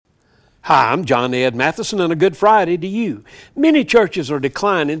Hi, I'm John Ed Matheson, and a good Friday to you. Many churches are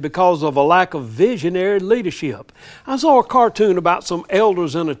declining because of a lack of visionary leadership. I saw a cartoon about some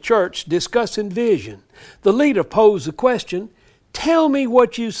elders in a church discussing vision. The leader posed the question, "Tell me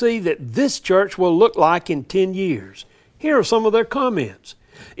what you see that this church will look like in 10 years. Here are some of their comments.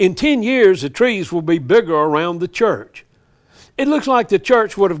 In 10 years, the trees will be bigger around the church. It looks like the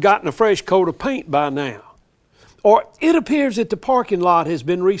church would have gotten a fresh coat of paint by now. Or it appears that the parking lot has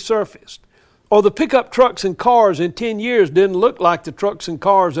been resurfaced. Or the pickup trucks and cars in 10 years didn't look like the trucks and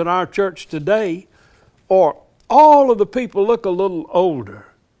cars at our church today. Or all of the people look a little older."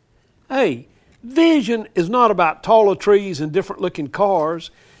 Hey, vision is not about taller trees and different looking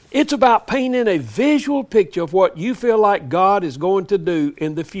cars. It's about painting a visual picture of what you feel like God is going to do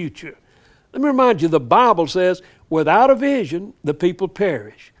in the future. Let me remind you, the Bible says, without a vision, the people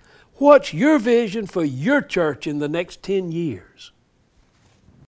perish. What's your vision for your church in the next 10 years?